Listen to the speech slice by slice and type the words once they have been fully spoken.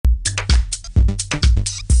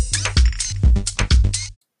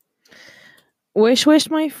Wish,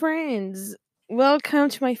 my friends. Welcome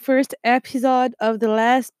to my first episode of the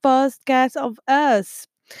last podcast of us.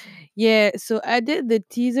 Yeah, so I did the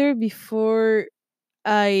teaser before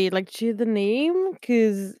I choose the name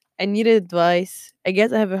because I needed advice. I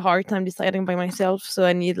guess I have a hard time deciding by myself, so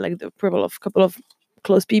I need the approval of a couple of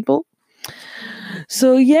close people.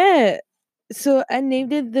 So yeah, so I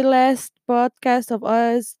named it the last podcast of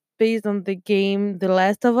us based on the game The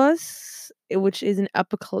Last of Us, which is an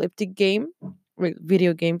apocalyptic game,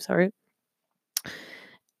 video game. Sorry,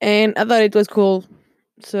 and I thought it was cool.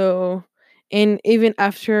 So, and even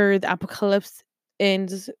after the apocalypse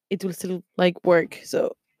ends, it will still work.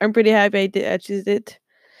 So I'm pretty happy I choose it.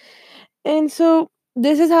 And so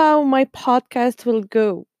this is how my podcast will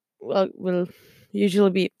go. Well, will usually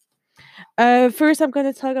be. First, I'm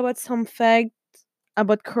gonna talk about some facts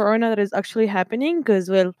about Corona that is actually happening. Because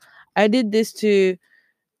I did this to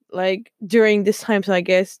during this time, so I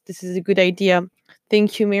guess this is a good idea.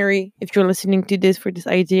 Thank you, Mary, if you're listening to this for this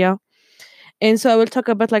idea. And so I will talk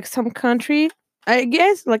about some country. I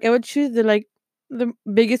guess I would choose the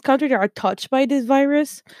biggest country that are touched by this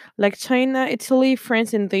virus, like China, Italy,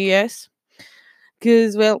 France, and the US.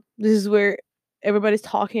 Because this is where everybody's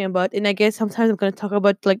talking about. And I guess sometimes I'm gonna talk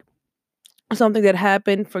about something that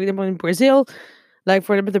happened, for example, in Brazil. Like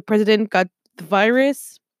for example, the president got the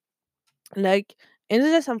virus. Like, and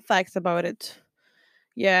there's some facts about it.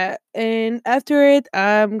 Yeah, and after it,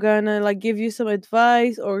 I'm gonna give you some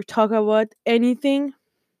advice or talk about anything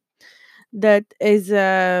that is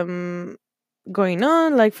going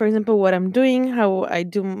on, like for example what I'm doing, how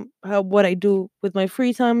what I do with my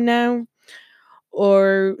free time now,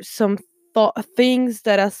 or some things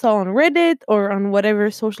that I saw on Reddit or on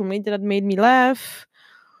whatever social media that made me laugh,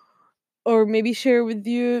 or maybe share with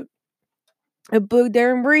you a book that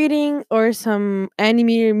I'm reading or some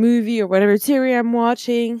anime or movie or whatever series I'm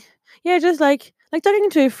watching. Yeah, just like talking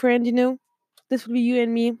to a friend, this will be you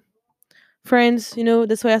and me, friends,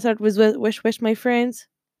 that's why I started with wish my friends.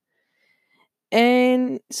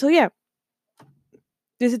 And so yeah,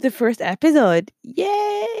 this is the first episode.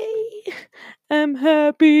 Yay! I'm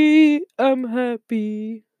happy. I'm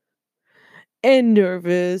happy. And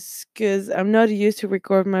nervous because I'm not used to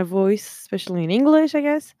record my voice, especially in English, I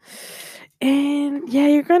guess. And yeah,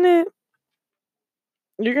 you're gonna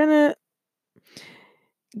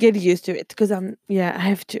get used to it because I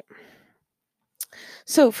have to.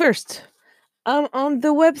 So first, I'm on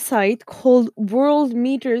the website called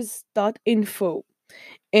worldmeters.info,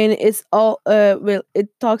 and it's all it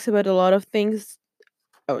talks about a lot of things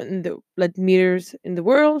in the meters in the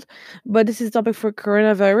world, but this is a topic for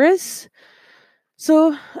coronavirus.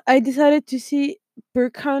 So I decided to see per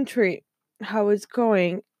country how it's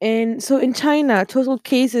going. And so in China, total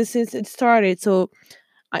cases since it started, so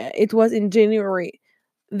it was in January,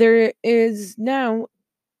 there is now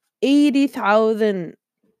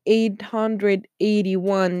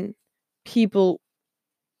 80,881 people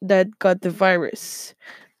that got the virus.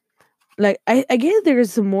 I guess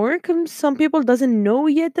there's more 'cause some people doesn't know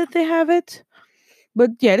yet that they have it.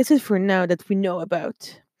 But yeah, this is for now that we know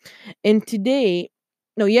about. And today,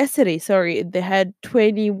 no, yesterday, sorry, they had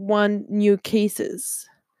 21 new cases.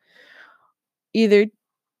 Either,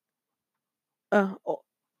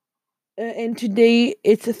 and today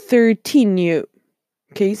it's 13 new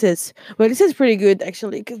cases. Well, this is pretty good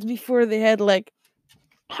actually, because before they had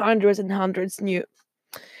hundreds and hundreds new.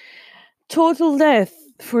 Total death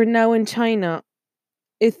for now in China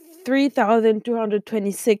is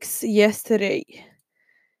 3,226 yesterday.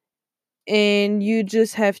 And you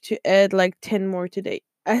just have to add 10 more today.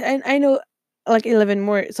 I know 11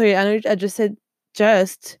 more. Sorry, I know I just said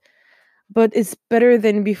just, but it's better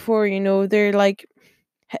than before. They're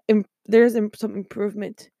there's some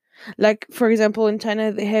improvement. Like for example, in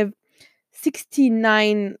China they have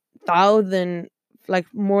 69,000,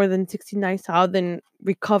 more than 69,000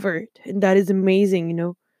 recovered, and that is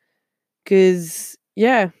amazing. Because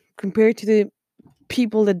yeah, compared to the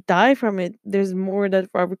people that die from it, there's more that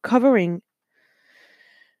are recovering.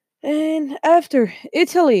 And after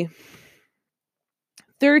Italy,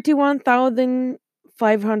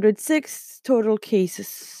 31,506 total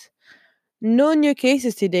cases. No new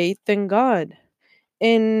cases today, thank God.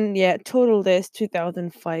 And yeah, total deaths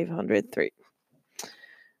 2,503.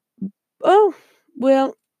 Oh,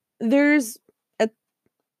 well, there's a,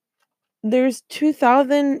 there's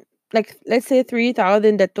 2,000, let's say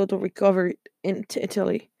 3,000 that total recovered in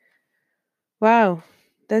Italy. Wow,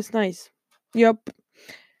 that's nice. Yup.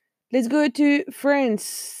 Let's go to France.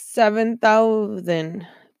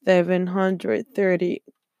 7,730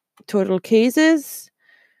 total cases.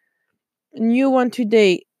 New one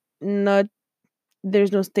today. Not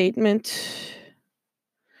There's no statement.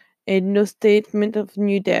 and no statement of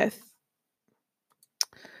new death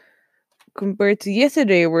compared to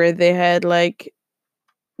yesterday, where they had like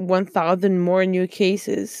 1,000 more new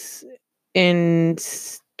cases and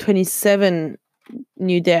 27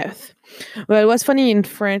 new deaths. Well, what's funny in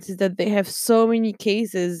France is that they have so many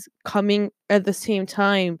cases coming at the same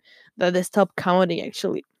time that they stop counting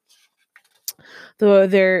actually. So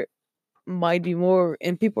there might be more,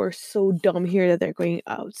 and people are so dumb here that they're going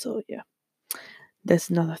out. So yeah, that's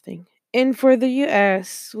another thing. And for the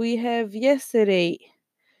US, we have yesterday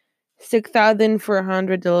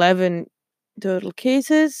 6,411 total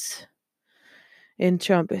cases. And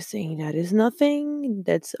Trump is saying that is nothing.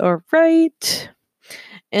 That's all right.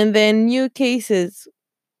 And then new cases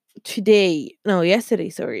today. No,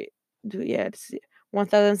 yesterday, sorry. Yeah, it's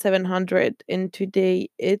 1,700. And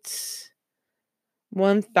today it's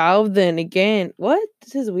 1,000 again. What?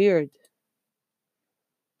 This is weird.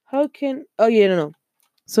 How can. Oh, yeah, no.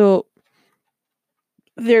 So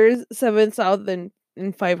there's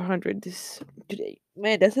 7,500 this today.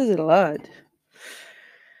 Man, this is a lot.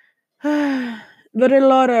 But a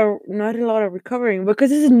lot of not a lot of recovering because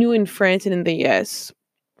this is new in France and in the US.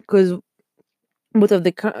 Because both of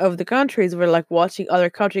the countries were like watching other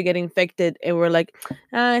country get infected, and we're like,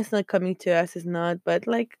 it's not coming to us, it's not. But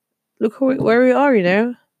like, look where we are, you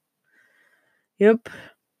know. Yep.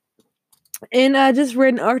 And I just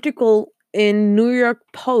read an article in New York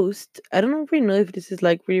Post. I don't really know if this is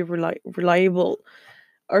like really reliable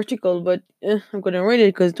article, but I'm gonna read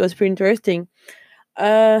it because it was pretty interesting.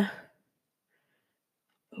 Uh,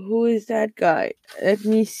 who is that guy? Let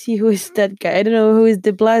me see who is that guy. I don't know who is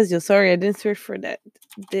De Blasio. Sorry, I didn't search for that.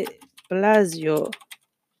 De Blasio.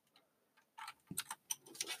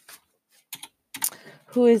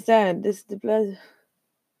 Who is that? This De Blasio.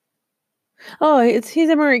 Oh, he's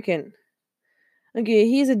American. Okay,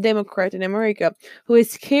 he's a Democrat in America who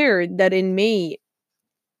is scared that in May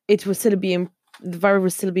it will still be the virus will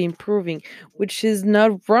still be improving, which is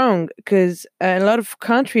not wrong because a lot of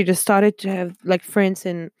countries just started to have, like France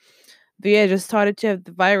and the US just started to have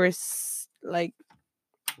the virus, like,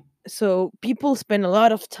 so people spend a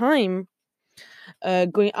lot of time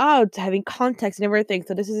going out, having contacts and everything.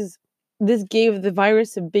 So this gave the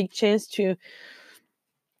virus a big chance to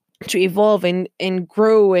evolve and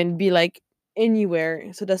grow and be like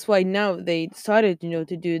anywhere. So that's why now they decided,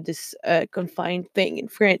 to do this confined thing in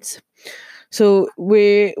France. So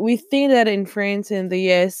we think that in France and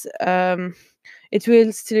the US, it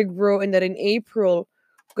will still grow, and that in April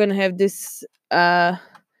we're gonna have this how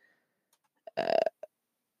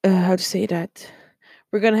to say that,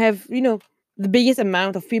 we're gonna have the biggest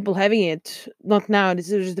amount of people having it. Not now.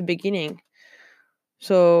 This is just the beginning.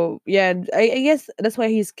 So yeah, I guess that's why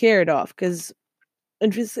he's scared off because I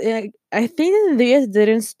think that the US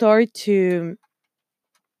didn't start to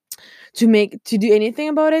do anything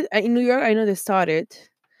about it. In New York, I know they started,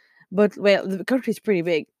 but well, the country is pretty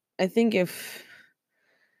big. I think if,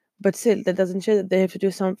 but still, that doesn't show that they have to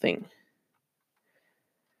do something.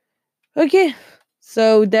 Okay,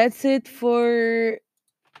 so that's it for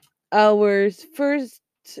our first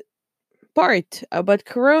part about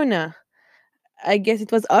Corona. I guess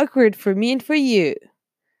it was awkward for me and for you.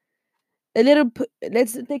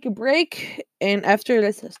 Let's take a break, and after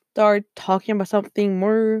let's start talking about something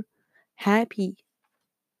more happy.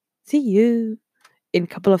 See you in a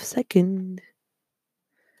couple of seconds.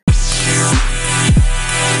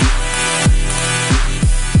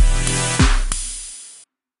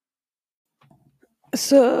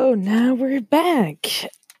 So now we're back.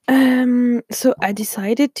 So I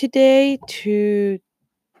decided today to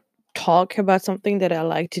talk about something that I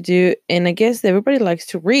like to do, and I guess everybody likes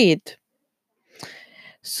to read.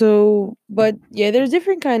 So, but yeah, there's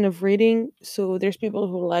different kind of reading. So there's people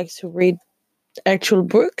who likes to read actual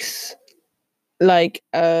books, like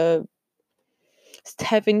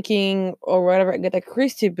Stephen King or whatever, Agatha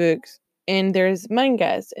Christie books, and there's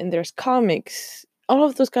mangas and there's comics. All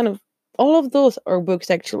of those are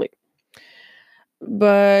books actually.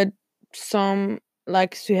 But some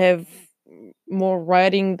likes to have more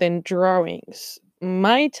writing than drawings.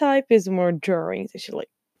 My type is more drawings actually.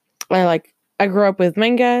 I grew up with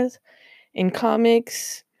mangas and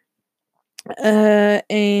comics,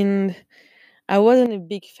 and I wasn't a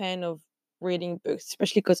big fan of reading books,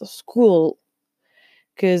 especially because of school.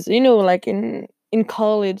 Because like in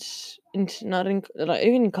college, not in like,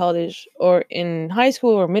 even in college or in high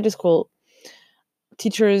school or middle school,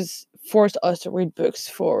 teachers forced us to read books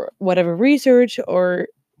for whatever research or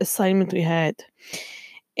assignment we had,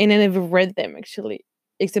 and I never read them actually,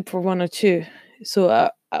 except for one or two. So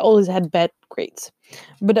I always had bad grades,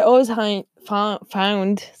 but I always found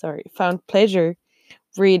pleasure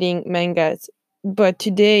reading mangas. But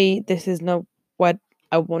today, this is not what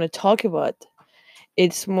I want to talk about.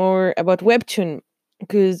 It's more about Webtoon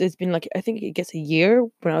because it's been like, I think it gets a year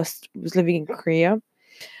when was living in Korea.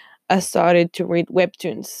 I started to read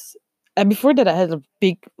Webtoons. And before that, I had a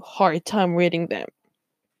big hard time reading them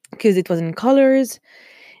because it was in colors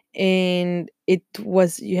and it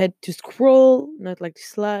was, you had to scroll, not like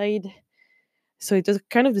slide. So it was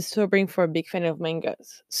kind of disturbing for a big fan of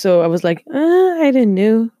mangas. So I was like, I don't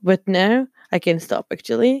know. But now I can stop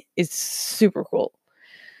actually. It's super cool.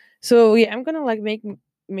 So yeah, I'm gonna like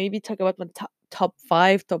maybe talk about my top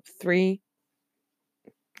five, top three.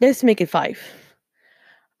 Let's make it five.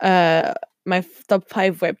 Uh, my top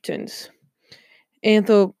five webtoons. And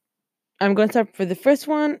so I'm gonna start with the first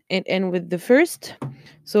one and end with the first.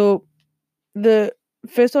 So the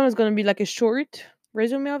first one is gonna be like a short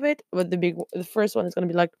resume of it, but the first one is gonna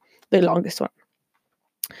be like the longest one.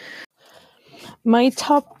 My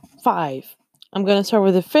top five. I'm gonna start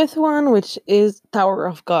with the fifth one, which is Tower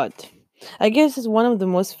of God. I guess it's one of the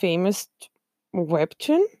most famous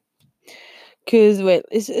webtoon because well,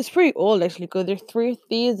 it's pretty old actually. Because there's three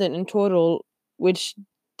seasons in total, which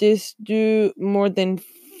this do more than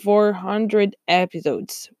 400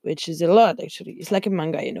 episodes, which is a lot actually. It's like a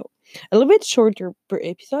manga, a little bit shorter per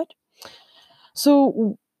episode.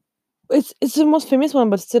 So it's the most famous one,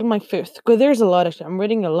 but still my fifth. Because there's a lot actually. I'm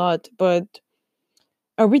reading a lot, but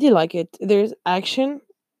I really like it. There's action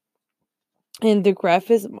and the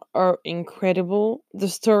graphics are incredible. The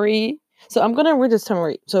story. So I'm gonna read the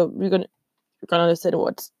summary. So you're gonna understand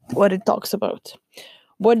what it talks about.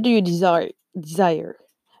 What do you desire? Desire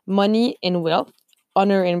money and wealth,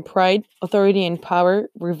 honor and pride, authority and power,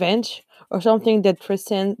 revenge, or something that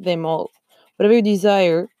transcends them all. Whatever you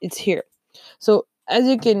desire, it's here. So as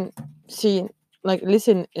you can see, like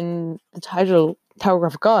listen in the title, Tower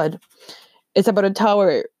of God. It's about a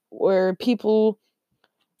tower where people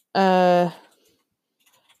uh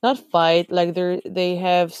not fight, like they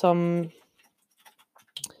have some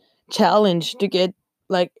challenge to get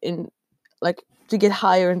like in like to get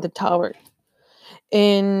higher in the tower.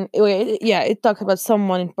 And yeah, it talks about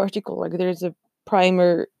someone in particular. Like there's a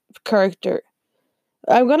primer character.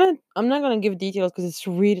 I'm not gonna give details because it's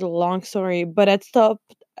really a long story, but I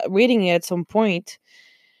stopped reading it at some point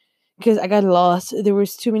because I got lost. There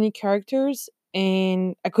was too many characters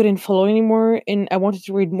and I couldn't follow anymore, and I wanted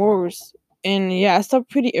to read more. And yeah, I stopped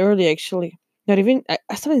pretty early actually. Not even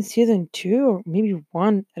I stopped in season two or maybe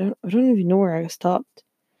one. I don't even know where I stopped.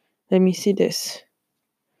 Let me see this.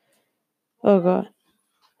 Oh god.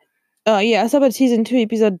 Oh yeah, I stopped at season two,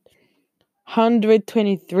 episode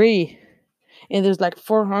 123, and there's like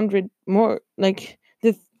 400 more. Like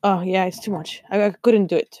this. Oh yeah, it's too much. I couldn't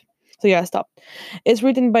do it. So yeah, I stopped. It's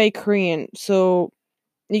written by a Korean, so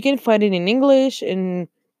you can find it in English,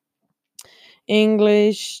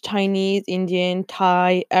 Chinese, Indian,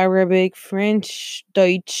 Thai, Arabic, French,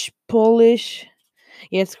 Dutch, Polish.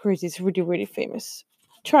 Yeah, it's crazy. It's really, really famous.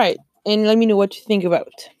 Try it and let me know what you think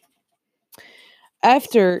about.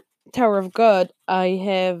 After Tower of God, I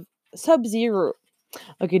have Sub Zero.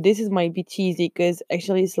 Okay, this is might be cheesy because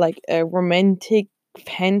actually it's like a romantic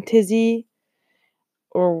fantasy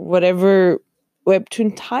or whatever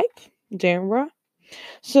webtoon type genre.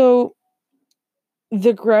 So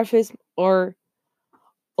the graphics are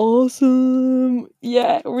awesome.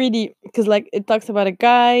 Yeah, really. Because like it talks about a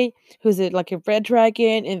guy who's like a red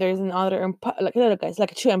dragon, and there's another empire, like another guy. It's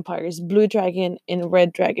like two empires, blue dragon and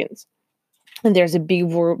red dragons, and there's a big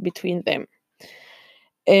war between them.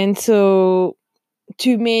 And so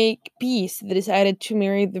to make peace, they decided to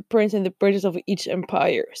marry the prince and the princess of each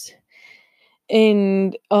empires.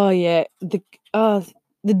 And oh yeah, uh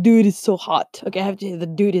the dude is so hot. Okay, I have to say the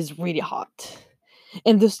dude is really hot.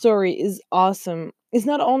 And the story is awesome. It's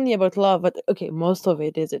not only about love, but okay, most of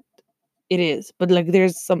it is. But like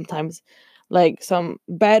there's sometimes like some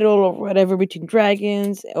battle or whatever between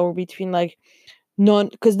dragons or between like non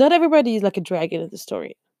because not everybody is like a dragon in the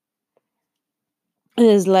story. And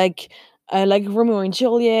it's like Romeo and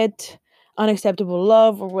Juliet, unacceptable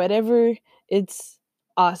love or whatever. It's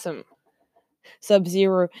awesome. Sub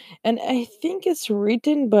Zero. And I think it's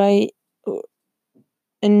written by uh,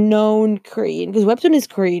 a known Korean because Webtoon is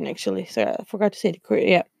Korean actually. So I forgot to say the Korean.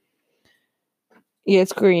 Yeah, yeah,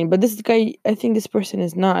 it's Korean. But this guy, I think this person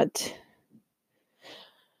is not.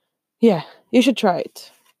 Yeah, you should try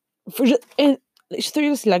it. And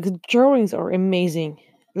seriously, like the drawings are amazing.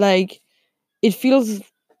 Like it feels,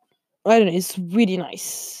 I don't know, it's really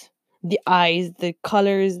nice. The eyes, the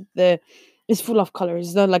colors, the it's full of colors.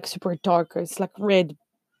 It's not like super dark. It's like red,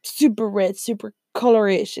 super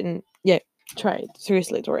colorish, and yeah, try it.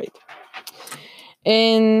 Seriously, try it.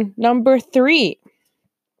 And number three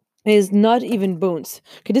is Not Even Bones.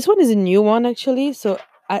 Okay, this one is a new one actually, so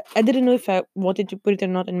I didn't know if I wanted to put it or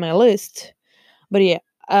not in my list. But yeah,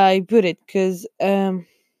 I put it because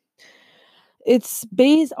it's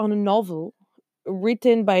based on a novel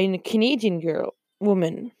written by a Canadian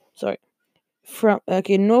woman. Sorry, from a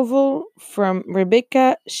novel from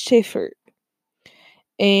Rebecca Schaeffer,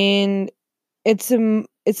 and it's a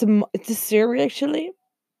series actually,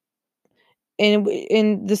 and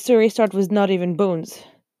the story start with Not Even Bones.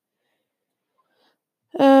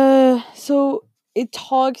 So it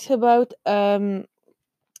talks about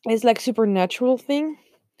it's like supernatural thing.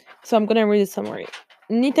 So I'm gonna read the summary.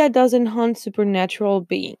 Nita doesn't hunt supernatural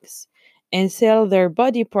beings and sell their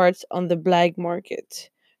body parts on the black market.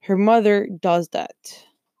 Her mother does that.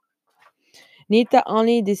 Nita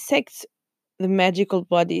only dissects the magical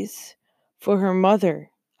bodies for her mother.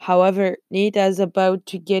 However, Nita is about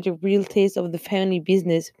to get a real taste of the family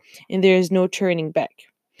business and there is no turning back.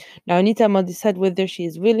 Now Nita must decide whether she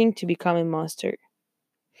is willing to become a monster.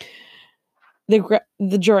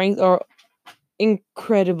 The drawings are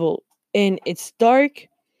incredible and it's dark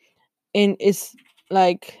and it's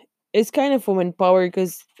like it's kind of woman power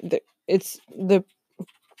because the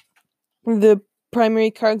primary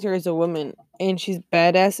character is a woman and she's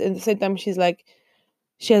badass and at the same time she's like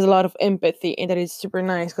she has a lot of empathy and that is super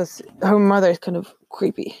nice because her mother is kind of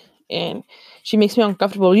creepy and she makes me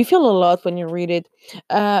uncomfortable. You feel a lot when you read it.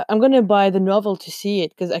 I'm gonna buy the novel to see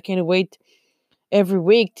it because I can't wait every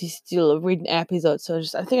week to still read an episode. So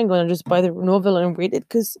I think I'm gonna just buy the novel and read it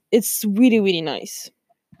because it's really really nice.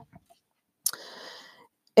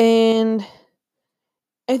 And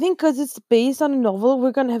I think because it's based on a novel,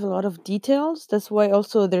 we're gonna have a lot of details. That's why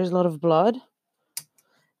also there's a lot of blood.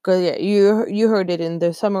 Cause yeah, you heard it in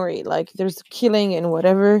the summary. Like there's killing and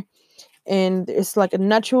whatever, and it's like a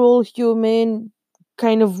natural human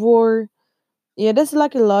kind of war. Yeah, that's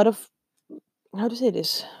like a lot of how to say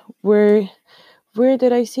this. Where where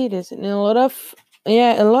did I see this? And a lot of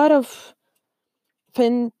yeah, a lot of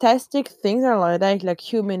fantastic things are like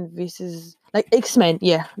human versus like X-Men.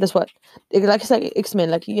 Yeah, that's what. Like it's like X-Men.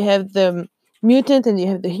 Like you have the mutant and you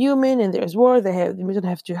have the human and there's war. They have the mutant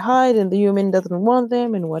have to hide and the human doesn't want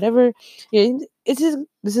them and whatever. Yeah, it's just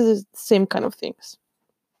this is the same kind of things.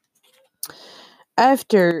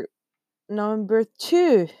 After number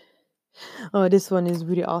two, oh, this one is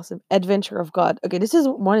really awesome. Adventure of God. Okay, this is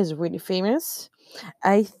one is really famous.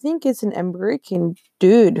 I think it's an American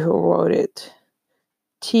dude who wrote it.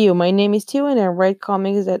 Tio. My name is Tio, and I write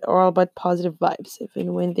comics that are all about positive vibes.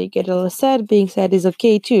 Even when they get a little sad, being sad is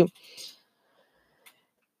okay too.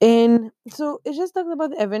 And so it just talks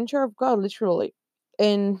about the adventure of God, literally.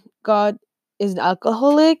 And God is an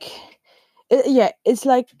alcoholic. Yeah, it's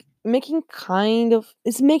like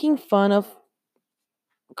it's making fun of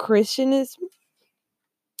Christianism,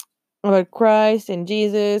 about Christ and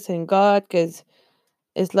Jesus and God, because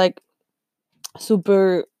it's like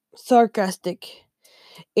super sarcastic.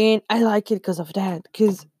 And I like it because of that,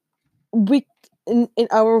 because we in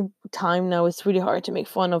our time now it's really hard to make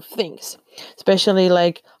fun of things, especially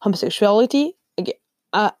like homosexuality. Again,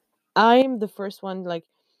 I I'm the first one like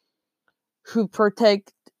who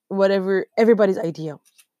protect whatever everybody's idea,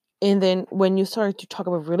 and then when you start to talk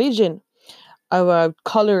about religion, about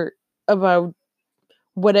color, about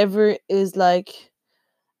whatever is like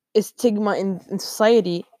a stigma in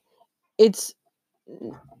society, it's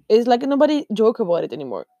it's like nobody joke about it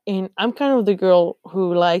anymore. And I'm kind of the girl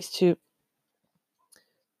who likes to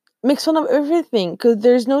makes fun of everything because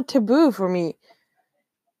there's no taboo for me.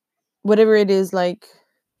 Whatever it is, like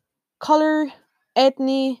color,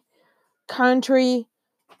 ethnic, country,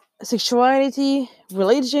 sexuality,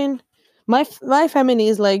 religion. My family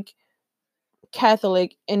is like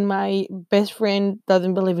Catholic, and my best friend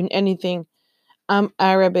doesn't believe in anything. I'm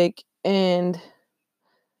Arabic, and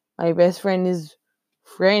my best friend is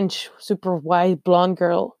French, super white blonde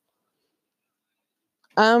girl.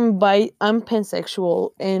 I'm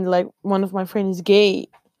pansexual, and like one of my friends is gay.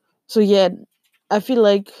 So yeah, I feel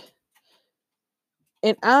like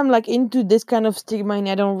and I'm like into this kind of stigma and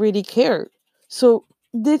I don't really care. So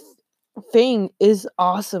this thing is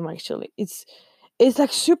awesome actually. It's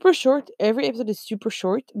like super short. Every episode is super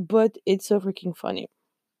short, but it's so freaking funny.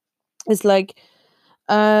 It's like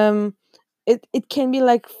um it can be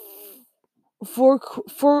like four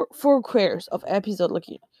quarters of episode like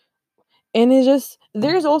and it's just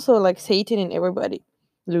there's also like Satan in everybody.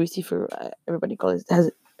 Lucifer, everybody calls it has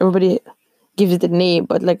everybody gives it a name,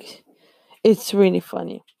 but like it's really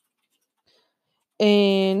funny.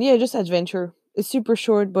 And yeah, just adventure. It's super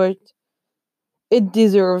short, but it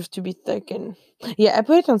deserves to be second. Yeah, I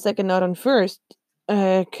put it on second, not on first.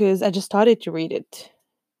 because I just started to read it.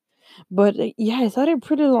 But yeah, I started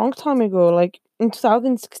pretty long time ago, like in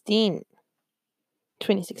 2016,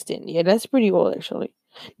 2016. Yeah, that's pretty old actually.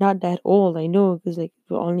 Not that old, I know, because like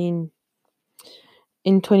we're only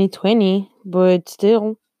in 2020, but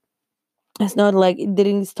still, it's not like it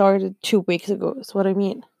didn't start 2 weeks ago. That's what I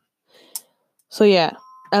mean. So yeah,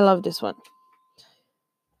 I love this one.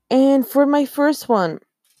 And for my first one,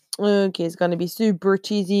 okay, it's gonna be super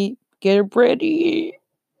cheesy. Get ready.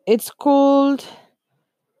 It's called.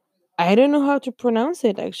 I don't know how to pronounce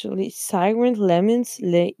it actually. Siren Lemons.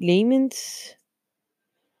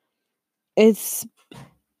 It's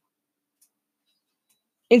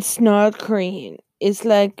it's not Korean. It's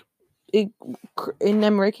like it, an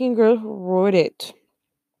American girl who wrote it,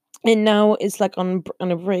 and now it's like on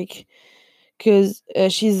a break because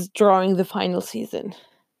she's drawing the final season.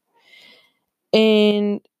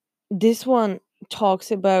 And this one talks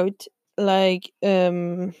about like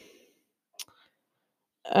uh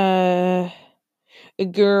a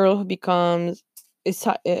girl who becomes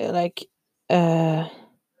like uh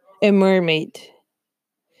a mermaid,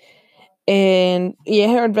 and yeah,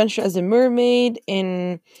 her adventure as a mermaid,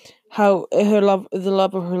 and how the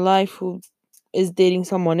love of her life who is dating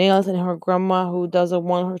someone else, and her grandma who doesn't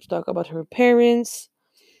want her to talk about her parents,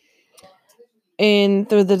 and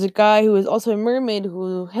there's a guy who is also a mermaid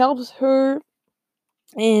who helps her.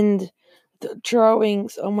 And the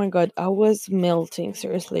drawings, oh my god, I was melting,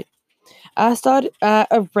 seriously. I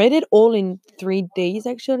read it all in 3 days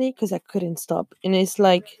actually, because I couldn't stop. And it's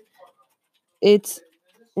like it's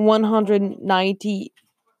 190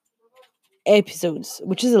 episodes,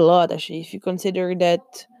 which is a lot actually, if you consider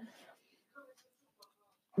that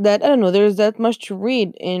I don't know, there's that much to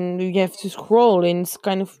read and you have to scroll, and it's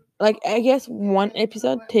kind of like, I guess one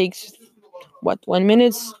episode takes what, 1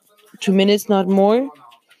 minute, 2 minutes, not more.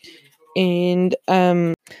 And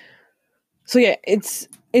so yeah, it's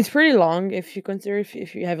pretty long if you consider,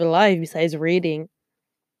 if you have a life besides reading.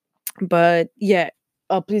 But yeah,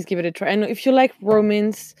 please give it a try. And if you like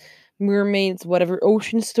romance, mermaids, whatever,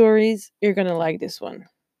 ocean stories, you're gonna like this one.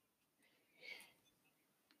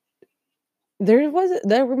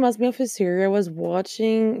 That reminds me of a series I was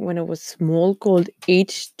watching when I was small called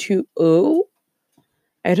H2O.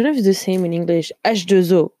 I don't know if it's the same in English.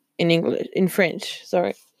 H2O in English, in French.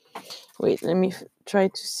 Sorry. Wait, let me try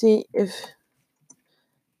to see if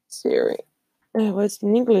Siri. What's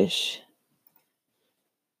in English?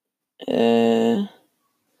 Uh,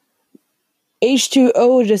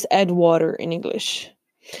 H2O, just add water in English.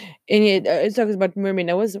 And it talks about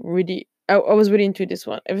mermaid. I was really into this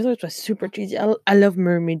one. I thought it was super cheesy. I love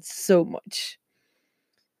mermaids so much.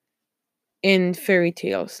 In fairy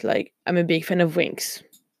tales, like I'm a big fan of Winx.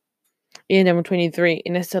 And I'm 23,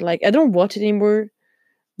 and I still like. I don't watch it anymore,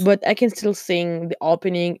 but I can still sing the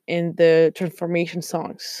opening and the transformation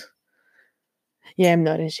songs. Yeah, I'm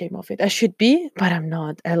not ashamed of it. I should be, but I'm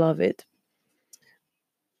not. I love it.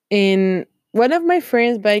 And one of my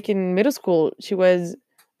friends back in middle school, she was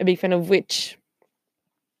a big fan of Witch.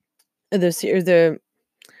 The series, I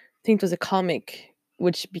think it was a comic,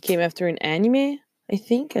 which became after an anime. I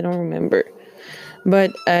think, I don't remember,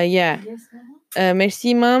 but yeah.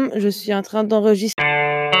 Merci, mom. Je suis en train d'enregistrer.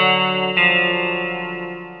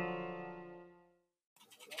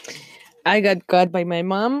 I got caught by my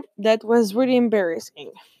mom. That was really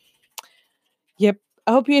embarrassing. Yep.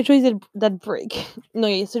 I hope you enjoyed that break. No,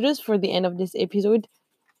 yeah. So just for the end of this episode.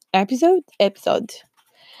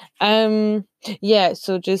 Um, yeah.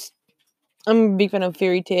 So just, I'm a big fan of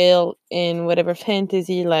fairy tale and whatever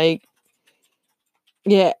fantasy. Like,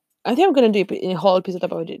 yeah, I think I'm gonna do a whole episode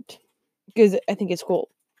about it because I think it's cool.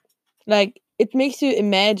 Like, it makes you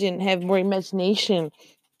imagine, have more imagination,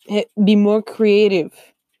 be more creative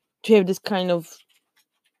to have this kind of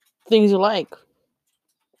things you like.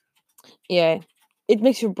 Yeah, it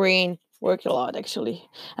makes your brain work a lot. Actually,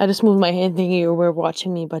 I just moved my hand thinking you were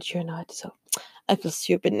watching me, but you're not. So I feel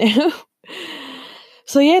stupid now.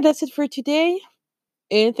 So yeah, that's it for today,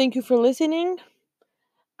 and thank you for listening.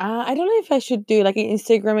 I don't know if I should do like an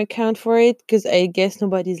Instagram account for it because I guess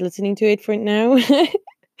nobody's listening to it for now.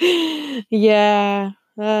 Yeah,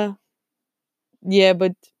 yeah,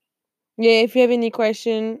 but yeah, if you have any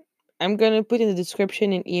question, I'm gonna put in the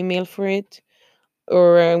description an email for it,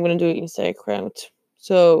 or I'm gonna do it Instagram.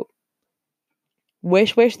 So,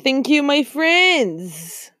 wish, thank you, my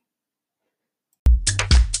friends.